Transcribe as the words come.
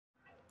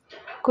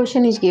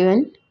Question is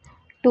given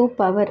 2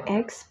 power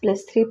x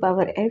plus 3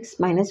 power x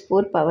minus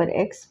 4 power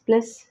x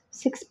plus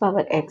 6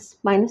 power x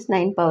minus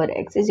 9 power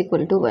x is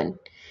equal to 1.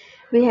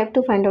 We have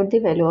to find out the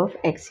value of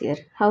x here.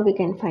 How we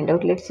can find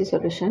out? Let's see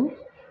solution.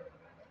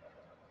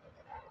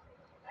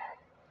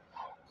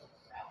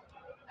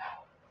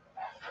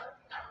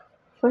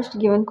 First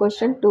given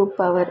question 2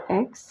 power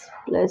x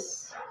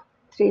plus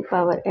 3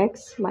 power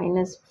x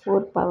minus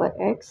 4 power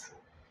x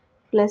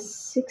plus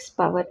 6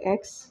 power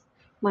x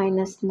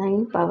minus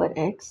 9 power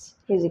x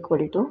is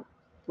equal to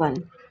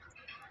 1.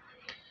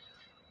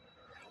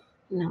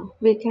 Now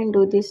we can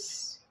do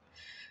this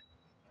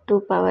 2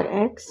 power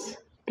x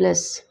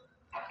plus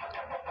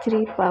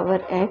 3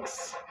 power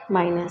x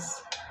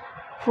minus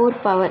 4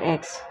 power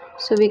x.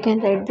 So we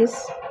can write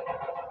this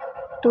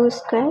 2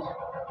 square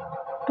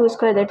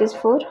that is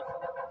 4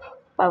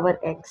 power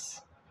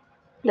x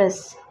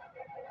plus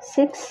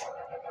 6.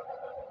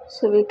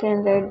 So we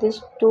can write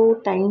this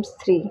 2 times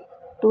 3.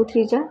 2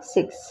 3 ja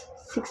 6.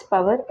 6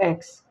 power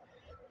x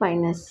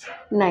minus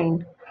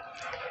 9.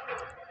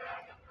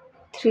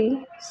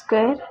 3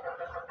 square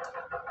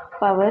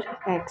power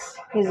x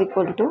is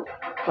equal to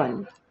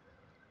 1.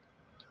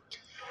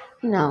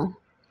 Now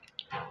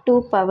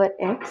 2 power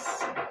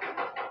x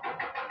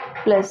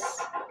plus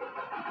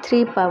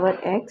 3 power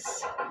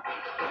x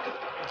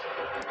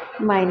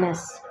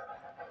minus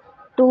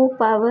 2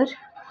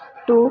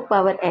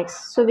 power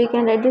x. So we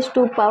can write this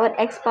 2 power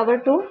x power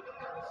 2.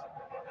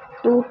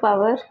 2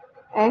 power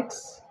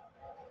x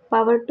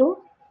power 2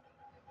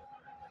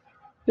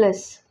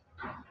 plus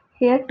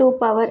here 2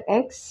 power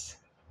x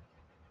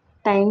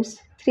times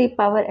 3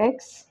 power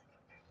x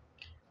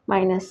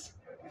minus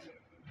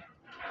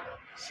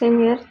same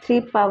here 3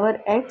 power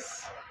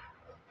x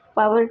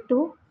power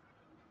 2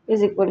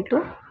 is equal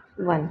to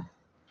 1.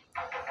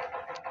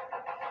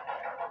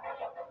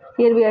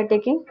 Here we are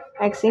taking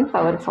x in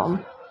power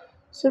form.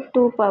 So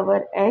 2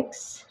 power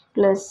x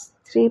plus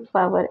 3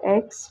 power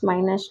x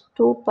minus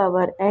 2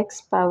 power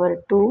x power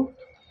 2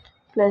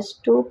 plus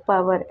 2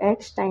 power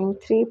x times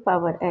 3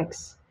 power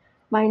x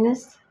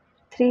minus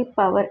 3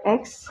 power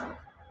x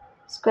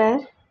square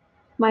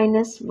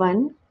minus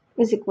 1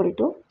 is equal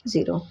to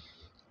 0.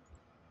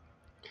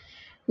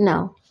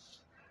 Now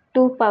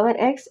 2 power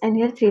x and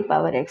here 3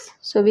 power x.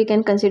 So we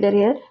can consider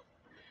here,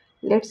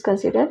 let's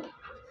consider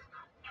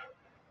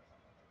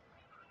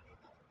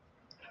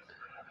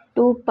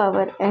 2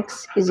 power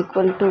x is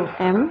equal to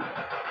m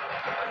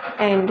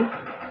and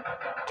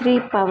 3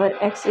 power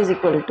x is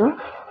equal to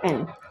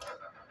n.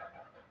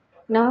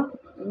 Now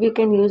we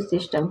can use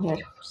this term here.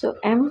 So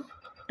m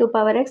 2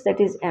 power x, that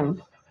is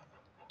m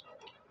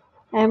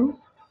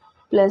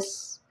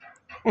plus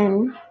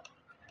n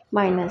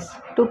minus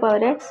 2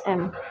 power x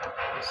m.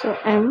 So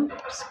m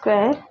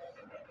square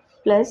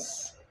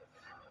plus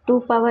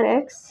 2 power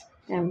x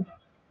m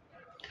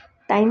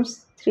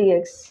times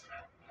 3x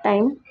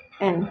times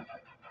n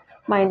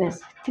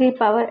minus 3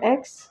 power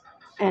x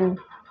n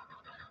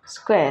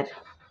square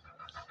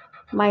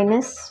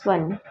minus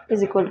 1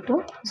 is equal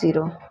to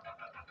 0.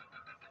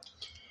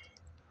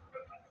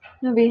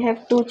 Now we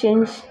have to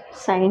change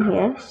sign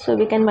here, so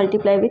we can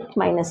multiply with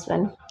minus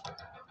 1.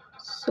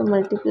 So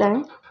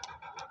multiply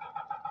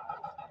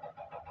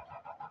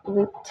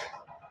with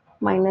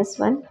minus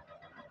 1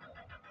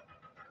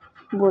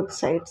 both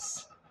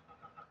sides,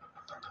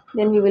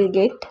 then we will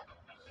get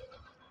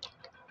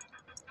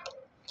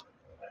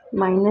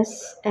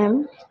minus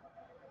m,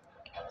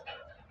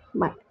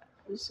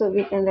 so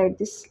we can write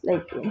this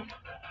like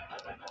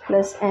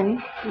plus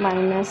n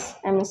minus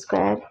m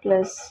square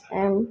plus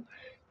m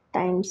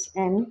times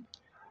n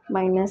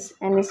minus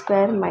n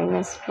square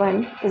minus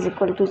 1 is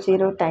equal to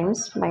 0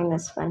 times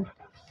minus 1,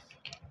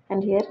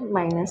 and here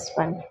minus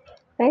 1,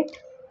 right?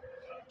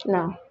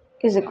 Now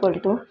is equal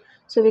to,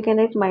 so we can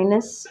write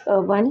minus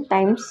 1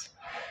 times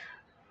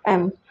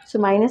m, so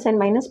minus and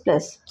minus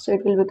plus, so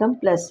it will become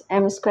plus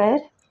m square,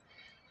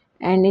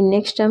 and in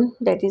next term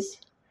that is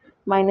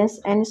minus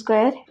n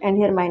square and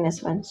here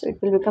minus 1, so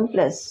it will become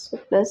plus, so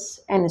plus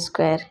n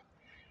square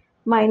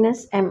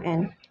minus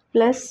mn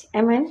plus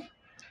mn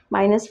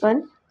minus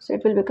 1, so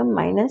it will become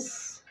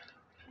minus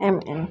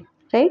mn,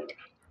 right?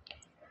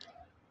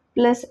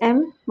 Plus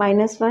m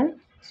minus 1,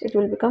 so it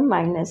will become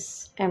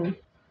minus m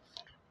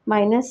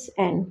minus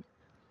n,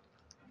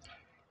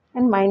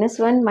 and minus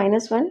 1,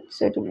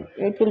 so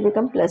it will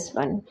become plus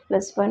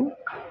 1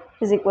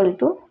 is equal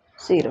to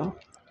 0.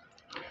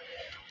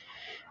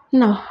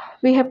 Now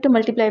we have to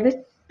multiply with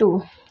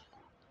 2,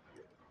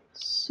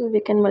 so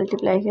we can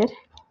multiply here,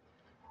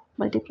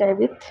 multiply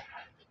with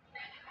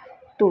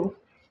 2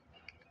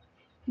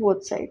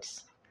 both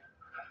sides,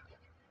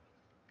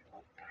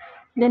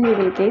 then we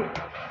will get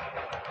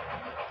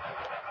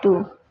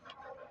 2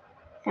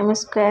 m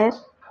square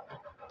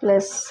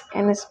plus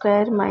n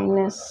square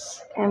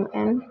minus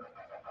mn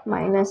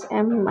minus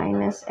m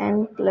minus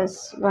n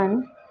plus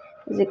 1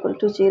 is equal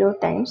to 0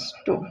 times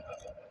 2.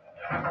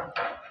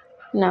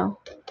 Now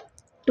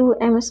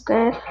 2m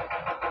square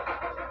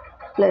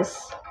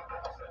plus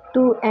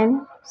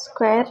 2n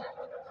square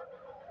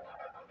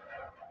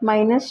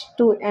minus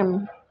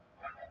 2m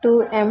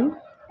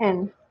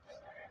n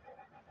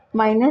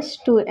minus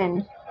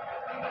 2n,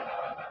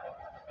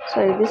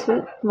 sorry, this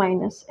will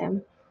minus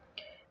m,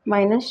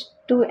 minus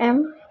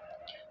 2m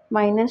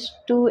minus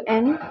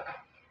 2n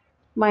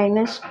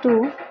minus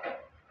 2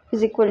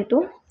 is equal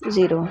to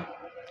 0,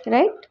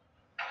 right?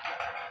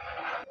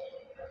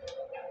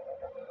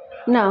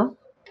 Now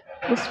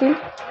this will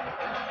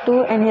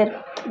 2 and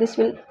here this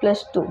will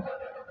plus 2.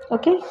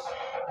 Okay,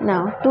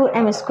 now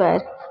 2m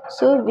square,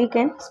 so we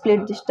can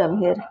split this term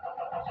here,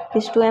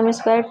 this 2m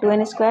square,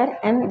 2n square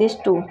and this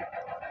 2.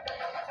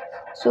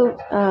 So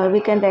we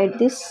can write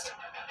this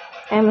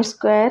m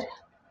square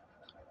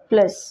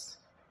plus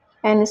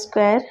n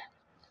square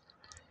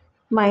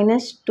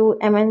minus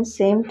 2mn,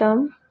 same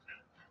term,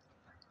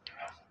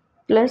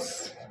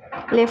 plus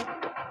left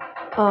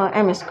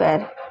m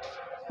square.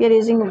 We are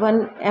using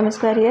one m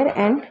square here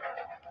and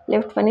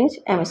left one is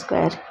m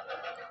square,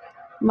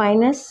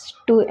 minus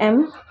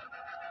 2m,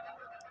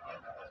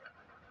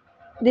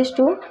 this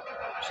 2,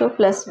 so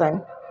plus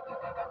 1,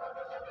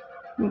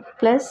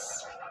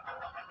 plus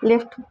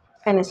left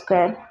n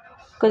square,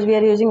 because we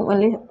are using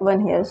only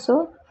 1 here,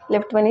 so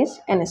left one is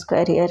n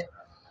square here,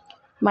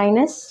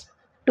 minus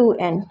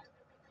 2n,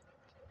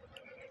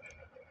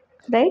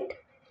 right?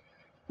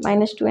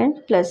 Minus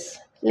 2n plus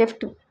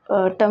left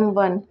term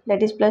 1,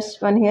 that is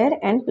plus 1 here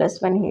and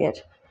plus 1 here,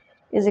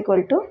 is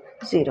equal to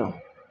 0,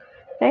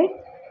 right?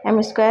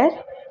 M square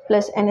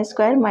plus n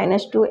square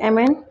minus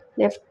 2mn,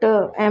 left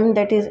m,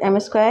 that is m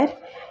square,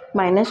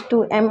 minus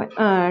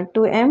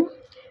 2m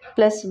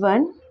plus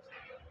 1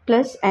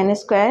 plus n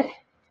square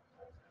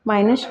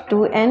minus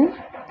 2n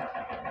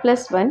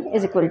plus 1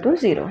 is equal to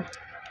 0.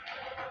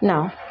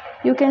 Now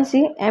you can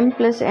see m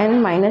plus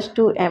n minus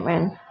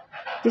 2mn.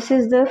 This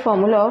is the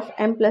formula of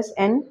m plus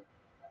n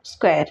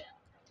square.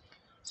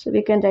 So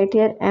we can write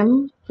here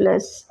m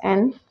plus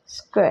n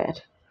square.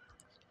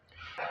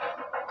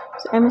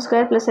 So m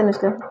square plus n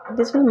square,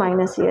 this will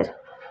minus here,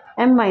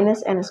 m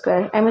minus n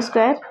square, m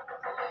square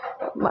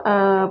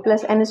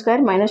plus n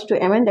square minus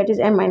 2mn, that is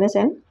m minus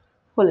n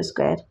whole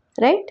square,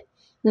 right?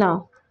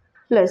 Now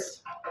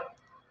plus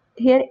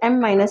here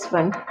m minus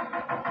 1,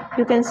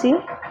 you can see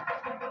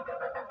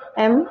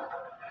m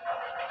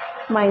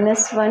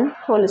minus 1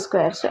 whole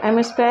square, so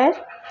m square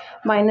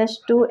minus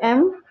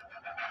 2m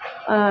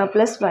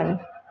plus 1,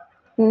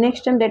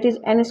 next term, that is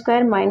n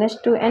square minus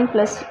 2n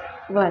plus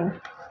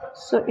 1,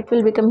 so it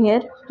will become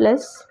here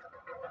plus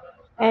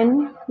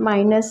n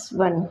minus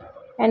 1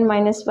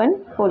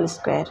 whole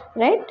square,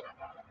 right,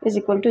 is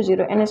equal to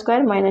 0. N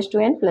square minus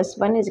 2n plus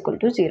 1 is equal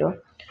to 0.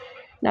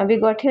 Now we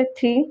got here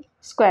 3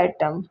 square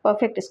term,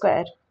 perfect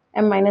square,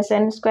 m minus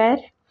n square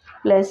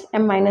plus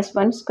m minus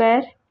 1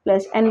 square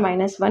plus n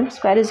minus 1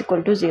 square is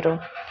equal to 0.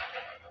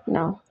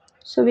 Now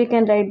so we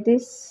can write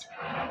this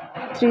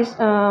 3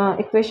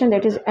 equation,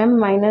 that is m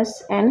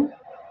minus n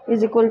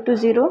is equal to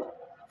 0,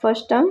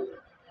 first term,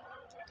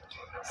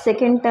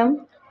 second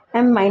term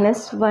m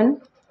minus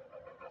 1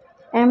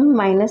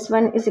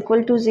 is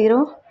equal to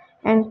 0,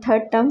 and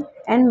third term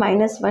n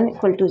minus 1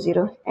 equal to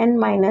 0, n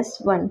minus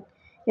 1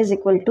 is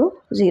equal to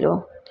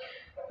 0.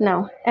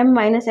 Now m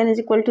minus n is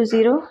equal to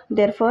 0,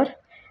 therefore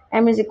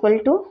m is equal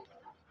to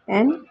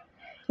n,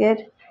 here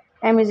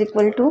m is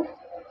equal to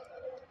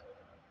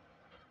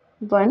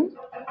 1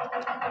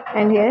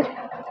 and here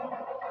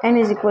n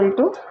is equal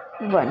to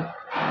 1,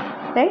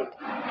 right?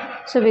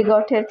 So we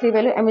got here 3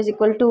 value, m is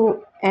equal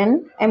to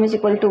n, m is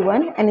equal to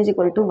 1, n is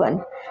equal to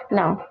 1.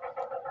 Now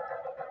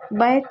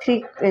by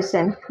 3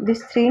 question,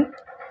 this 3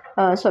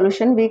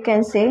 solution, we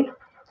can say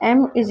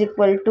m is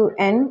equal to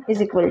n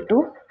is equal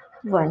to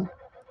 1,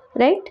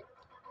 right?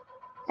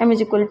 M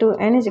is equal to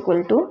n is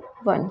equal to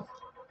 1.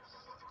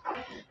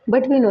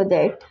 But we know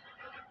that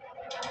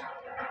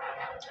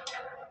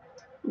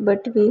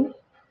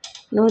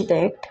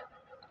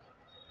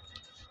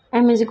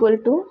m is equal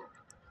to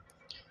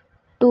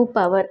 2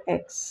 power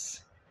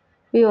x.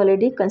 We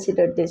already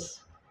considered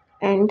this,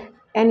 and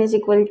n is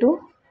equal to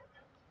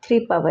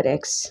 3 power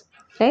x,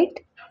 right?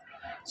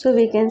 So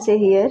we can say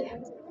here,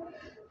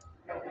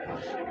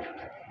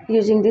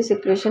 using this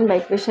equation by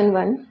equation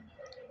 1,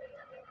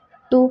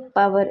 2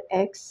 power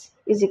x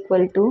is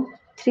equal to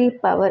 3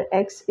 power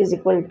x is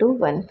equal to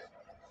 1,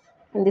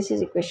 and this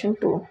is equation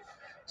 2.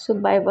 So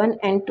by 1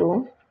 and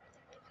 2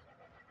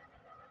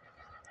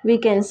 we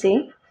can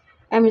say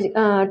m is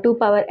 2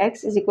 power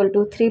x is equal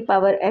to 3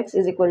 power x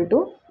is equal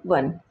to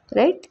 1,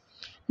 right?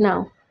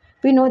 Now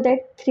we know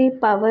that 3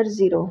 power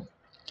 0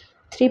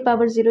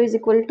 is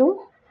equal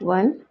to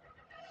 1,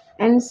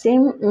 and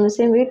same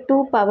way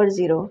 2 power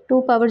 0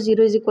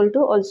 is equal to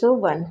also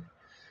 1.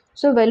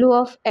 So value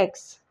of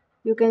x,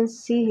 you can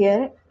see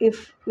here,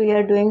 if we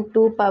are doing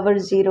 2 power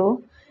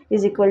 0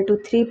 is equal to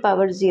 3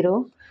 power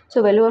 0,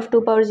 so value of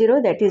 2 power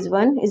 0, that is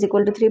 1, is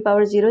equal to 3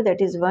 power 0, that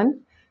is 1,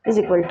 is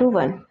equal to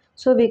 1.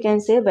 So we can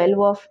say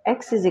value of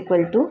x is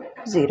equal to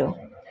 0,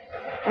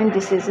 and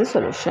this is the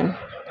solution.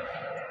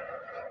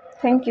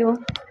 Thank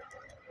you.